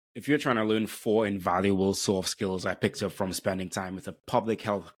If you're trying to learn 4 invaluable soft skills I picked up from spending time with a public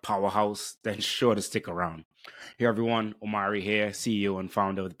health powerhouse, then sure to stick around. Hey everyone, Omari here, CEO and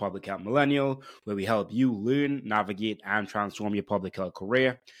founder of the Public Health Millennial, where we help you learn, navigate, and transform your public health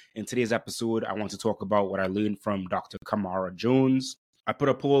career. In today's episode, I want to talk about what I learned from Dr. Kamara Jones. I put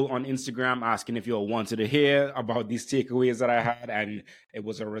a poll on Instagram asking if you all wanted to hear about these takeaways that I had, and it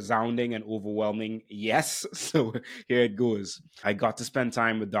was a resounding and overwhelming yes. So here it goes. I got to spend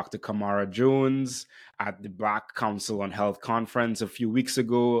time with Dr. Kamara Jones at the Black Council on Health conference a few weeks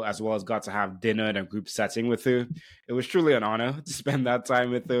ago, as well as got to have dinner in a group setting with her. It was truly an honor to spend that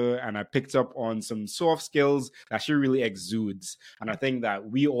time with her, and I picked up on some soft skills that she really exudes. And I think that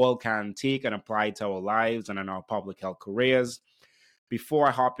we all can take and apply to our lives and in our public health careers. Before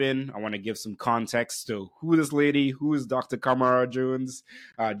I hop in, I want to give some context to who is Dr. Kamara Jones,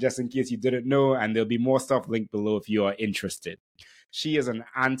 just in case you didn't know, and there'll be more stuff linked below if you are interested. She is an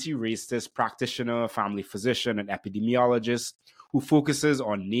anti-racist practitioner, family physician, and epidemiologist who focuses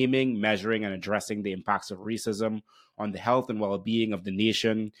on naming, measuring, and addressing the impacts of racism on the health and well-being of the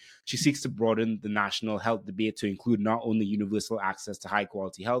nation. She seeks to broaden the national health debate to include not only universal access to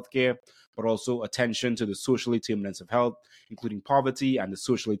high-quality healthcare, but also attention to the social determinants of health, including poverty, and the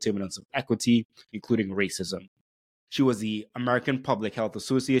social determinants of equity, including racism. She was the American Public Health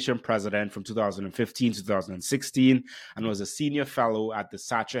Association president from 2015 to 2016 and was a senior fellow at the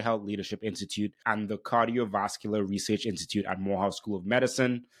Satcher Health Leadership Institute and the Cardiovascular Research Institute at Morehouse School of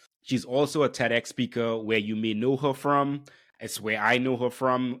Medicine. She's also a TEDx speaker where you may know her from. It's where I know her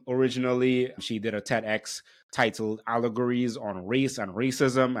from originally. She did a TEDx titled Allegories on Race and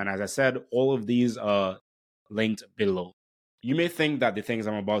Racism. And as I said, all of these are linked below. You may think that the things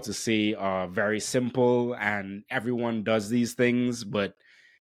I'm about to say are very simple and everyone does these things, but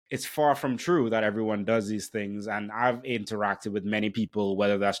it's far from true that everyone does these things. And I've interacted with many people,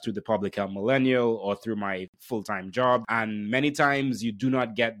 whether that's through the Public Health Millennial or through my full-time job. And many times you do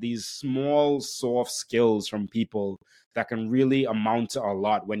not get these small, soft skills from people that can really amount to a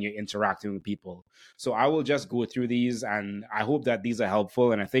lot when you're interacting with people. So I will just go through these, and I hope that these are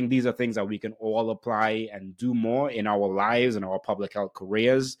helpful. And I think these are things that we can all apply and do more in our lives and our public health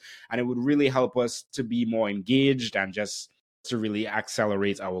careers. And it would really help us to be more engaged and just to really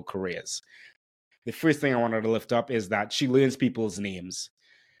accelerate our careers. The first thing I wanted to lift up is that she learns people's names.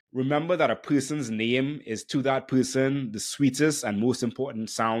 Remember that a person's name is to that person the sweetest and most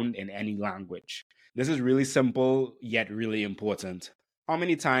important sound in any language. This is really simple, yet really important. How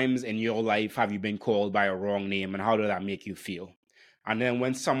many times in your life have you been called by a wrong name, and how did that make you feel? And then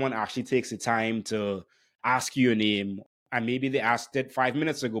when someone actually takes the time to ask you your name, and maybe they asked it 5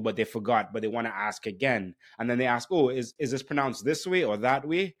 minutes ago, but they forgot, but they want to ask again. And then they ask, oh, is this pronounced this way or that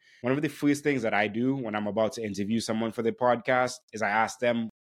way? One of the first things that I do when I'm about to interview someone for the podcast is I ask them,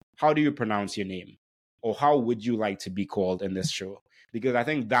 how do you pronounce your name? Or how would you like to be called in this show? Because I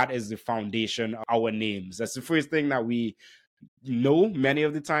think that is the foundation of our names. That's the first thing that we know many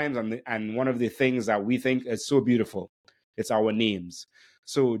of the times. And one of the things that we think is so beautiful, it's our names.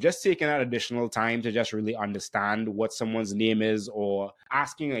 So just taking that additional time to just really understand what someone's name is, or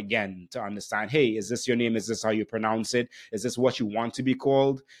asking again to understand, hey, is this your name? Is this how you pronounce it? Is this what you want to be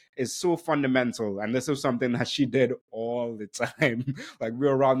called? Is so fundamental. And this was something that she did all the time. Like, we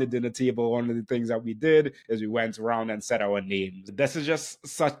were around the dinner table. One of the things that we did is we went around and said our names. This is just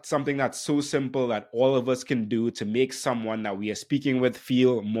something that's so simple that all of us can do to make someone that we are speaking with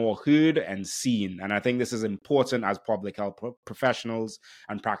feel more heard and seen. And I think this is important as public health professionals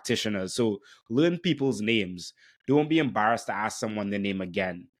and practitioners. So learn people's names. Don't be embarrassed to ask someone their name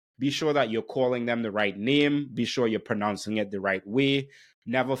again. Be sure that you're calling them the right name. Be sure you're pronouncing it the right way.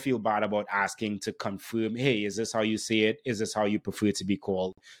 Never feel bad about asking to confirm, hey, is this how you say it? Is this how you prefer to be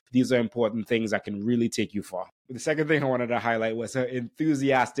called? These are important things that can really take you far. The second thing I wanted to highlight was her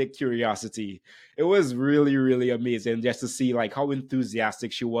enthusiastic curiosity. It was really, really amazing just to see like how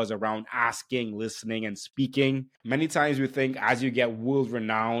enthusiastic she was around asking, listening, and speaking. Many times we think as you get world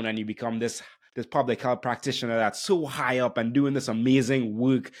renowned and you become this public health practitioner that's so high up and doing this amazing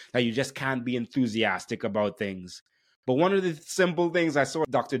work that you just can't be enthusiastic about things. But one of the simple things I saw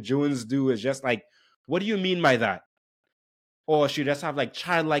Dr. Jones do is just like, what do you mean by that? Or she'd just have like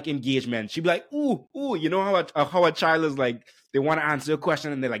childlike engagement. She'd be like, ooh, you know how a child is like, they want to answer a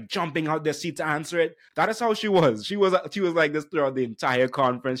question and they're like jumping out their seat to answer it. That is how she was. She was like this throughout the entire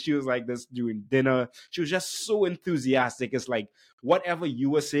conference. She was like this during dinner. She was just so enthusiastic. It's like, whatever you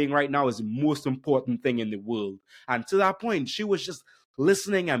were saying right now is the most important thing in the world. And to that point, she was just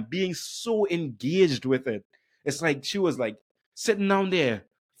listening and being so engaged with it. It's like she was like sitting down there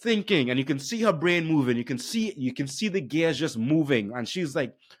thinking, and you can see her brain moving. You can see the gears just moving, and she's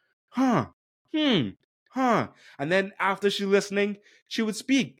like, huh, hmm, huh. And then after she listening, she would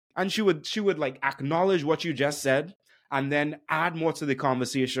speak and she would like acknowledge what you just said and then add more to the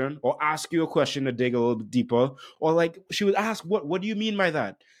conversation or ask you a question to dig a little bit deeper. Or like she would ask, what do you mean by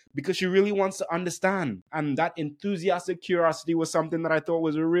that? Because she really wants to understand. And that enthusiastic curiosity was something that I thought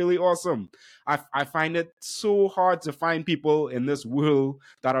was really awesome. I find it so hard to find people in this world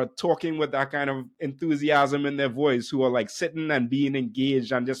that are talking with that kind of enthusiasm in their voice, who are like sitting and being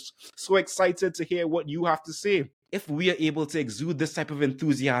engaged and just so excited to hear what you have to say. If we are able to exude this type of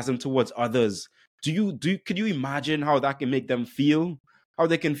enthusiasm towards others, could you imagine how that can make them feel? How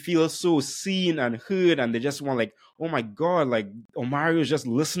they can feel so seen and heard, and they just want like, oh my god, like Omari is just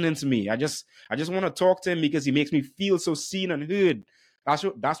listening to me. I just want to talk to him because he makes me feel so seen and heard.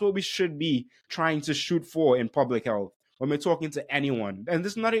 That's what we should be trying to shoot for in public health when we're talking to anyone. And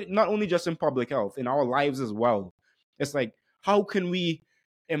this is not only just in public health, in our lives as well. It's like, how can we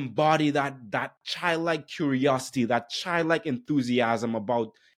embody that childlike curiosity, that childlike enthusiasm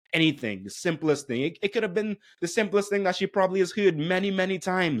about anything, the simplest thing. It could have been the simplest thing that she probably has heard many, many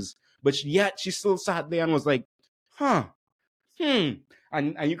times, but yet she still sat there and was like, huh, hmm.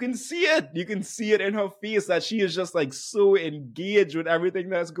 And you can see it. You can see it in her face that she is just like so engaged with everything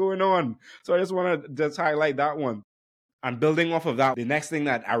that's going on. So I just want to just highlight that one. And building off of that, the next thing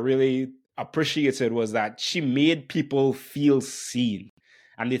that I really appreciated was that she made people feel seen.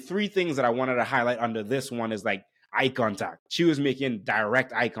 And the three things that I wanted to highlight under this one is like eye contact. She was making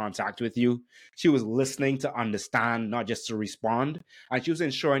direct eye contact with you. She was listening to understand, not just to respond. And she was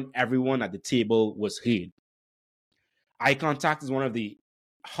ensuring everyone at the table was heard. Eye contact is one of the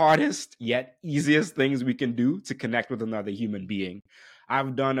hardest yet easiest things we can do to connect with another human being.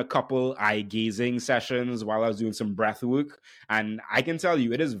 I've done a couple eye gazing sessions while I was doing some breath work, and I can tell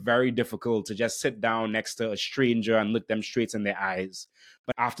you it is very difficult to just sit down next to a stranger and look them straight in their eyes.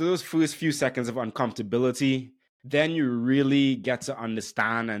 But after those first few seconds of uncomfortability, then you really get to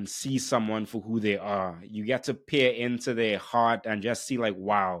understand and see someone for who they are. You get to peer into their heart and just see, like,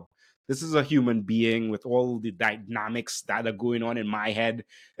 wow, this is a human being with all the dynamics that are going on in my head.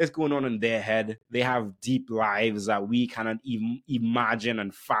 It's going on in their head. They have deep lives that we cannot even imagine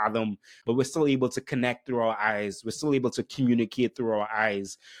and fathom, but we're still able to connect through our eyes. We're still able to communicate through our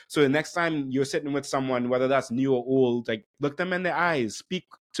eyes. So the next time you're sitting with someone, whether that's new or old, like look them in their eyes, speak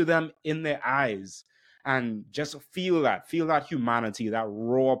to them in their eyes, and just feel that humanity, that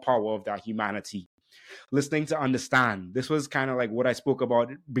raw power of that humanity. Listening to understand. This was kind of like what I spoke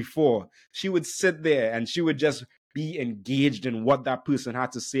about before. She would sit there and she would just be engaged in what that person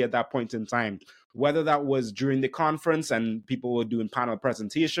had to say at that point in time, whether that was during the conference and people were doing panel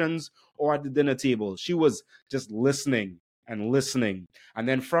presentations or at the dinner table. She was just listening and listening. And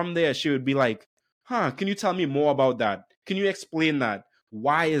then from there, she would be like, huh, can you tell me more about that? Can you explain that?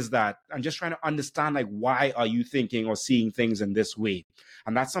 Why is that? I'm just trying to understand, like, why are you thinking or seeing things in this way?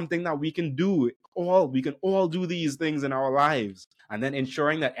 And that's something that we can do. We can all do these things in our lives. And then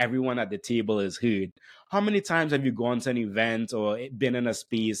ensuring that everyone at the table is heard. How many times have you gone to an event or been in a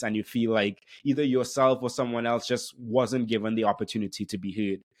space and you feel like either yourself or someone else just wasn't given the opportunity to be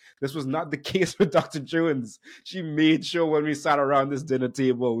heard? This was not the case with Dr. Jones. She made sure when we sat around this dinner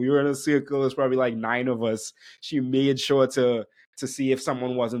table, we were in a circle, there's probably like 9 of us. She made sure to see if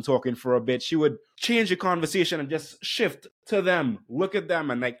someone wasn't talking for a bit. She would change the conversation and just shift to them, look at them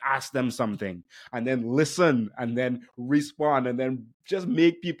and like ask them something, and then listen and then respond and then just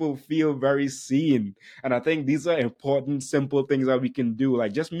make people feel very seen. And I think these are important, simple things that we can do.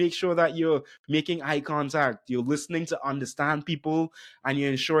 Like just make sure that you're making eye contact, you're listening to understand people, and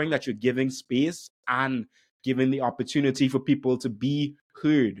you're ensuring that you're giving space and giving the opportunity for people to be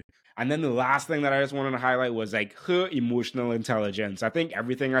heard. And then the last thing that I just wanted to highlight was like her emotional intelligence. I think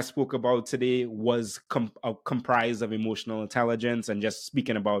everything I spoke about today was comprised of emotional intelligence and just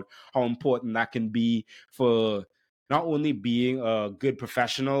speaking about how important that can be for not only being a good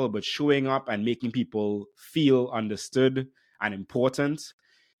professional, but showing up and making people feel understood and important.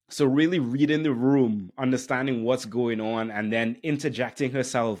 So really reading the room, understanding what's going on, and then interjecting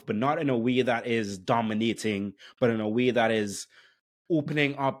herself, but not in a way that is dominating, but in a way that is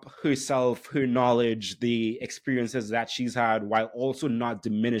opening up herself, her knowledge, the experiences that she's had, while also not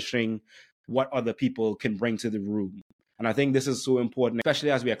diminishing what other people can bring to the room. And I think this is so important,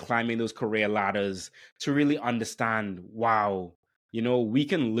 especially as we are climbing those career ladders, to really understand, wow, we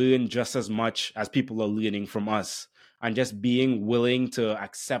can learn just as much as people are learning from us, and just being willing to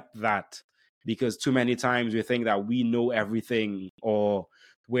accept that. Because too many times we think that we know everything, or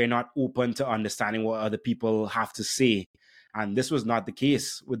we're not open to understanding what other people have to say. And this was not the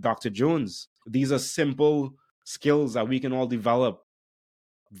case with Dr. Jones. These are simple skills that we can all develop.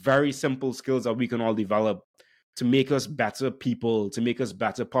 very simple skills that we can all develop to make us better people, to make us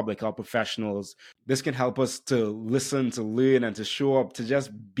better public health professionals. This can help us to listen, to learn, and to show up, to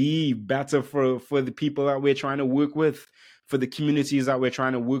just be better for the people that we're trying to work with, for the communities that we're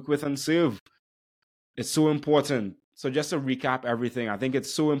trying to work with and serve. It's so important. So just to recap everything, I think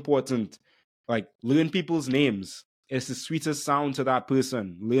it's so important. Like, learn people's names. It's the sweetest sound to that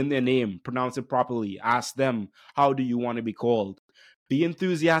person. Learn their name, pronounce it properly. Ask them, how do you want to be called? Be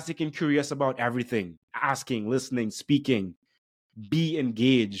enthusiastic and curious about everything. Asking, listening, speaking. Be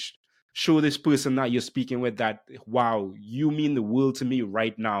engaged. Show this person that you're speaking with that, wow, you mean the world to me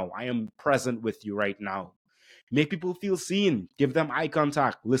right now. I am present with you right now. Make people feel seen. Give them eye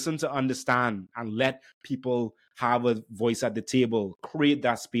contact. Listen to understand, and let people have a voice at the table. Create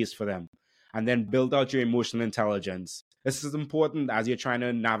that space for them. And then build out your emotional intelligence. This is important as you're trying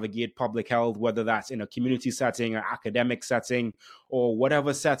to navigate public health, whether that's in a community setting, an academic setting, or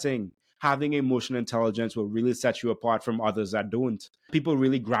whatever setting. Having emotional intelligence will really set you apart from others that don't. People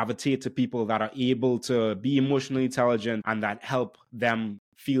really gravitate to people that are able to be emotionally intelligent and that help them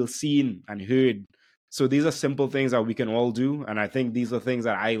feel seen and heard. So these are simple things that we can all do. And I think these are things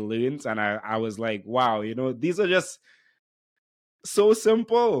that I learned. And I was like, wow, these are just so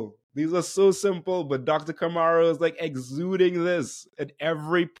simple. These are so simple. But Dr. Kamara is like exuding this at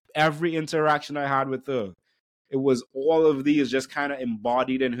every interaction I had with her. It was all of these just kind of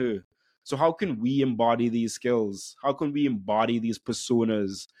embodied in her. So how can we embody these skills? How can we embody these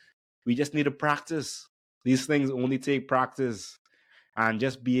personas? We just need to practice. These things only take practice. And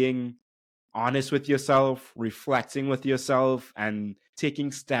just being honest with yourself, reflecting with yourself, and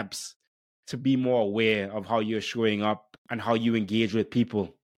taking steps to be more aware of how you're showing up and how you engage with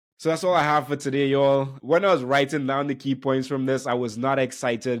people. So that's all I have for today, y'all. When I was writing down the key points from this, I was not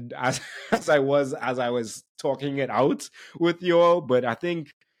excited as I was talking it out with y'all, but I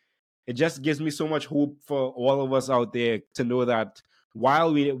think it just gives me so much hope for all of us out there to know that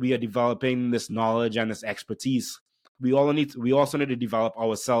while we are developing this knowledge and this expertise, we also need to develop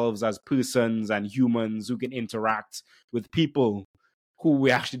ourselves as persons and humans who can interact with people who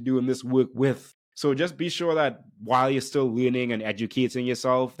we're actually doing this work with. So just be sure that while you're still learning and educating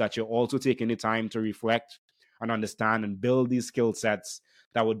yourself, that you're also taking the time to reflect and understand and build these skill sets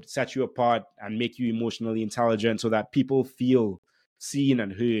that would set you apart and make you emotionally intelligent so that people feel seen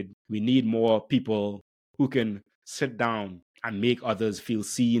and heard. We need more people who can sit down and make others feel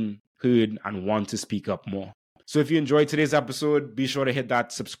seen, heard, and want to speak up more. So if you enjoyed today's episode, be sure to hit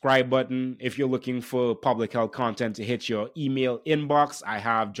that subscribe button. If you're looking for public health content to hit your email inbox, I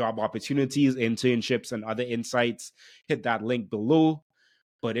have job opportunities, internships, and other insights. Hit that link below.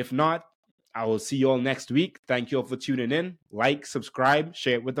 But if not, I will see you all next week. Thank you all for tuning in. Like, subscribe,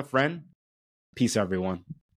 share it with a friend. Peace, everyone.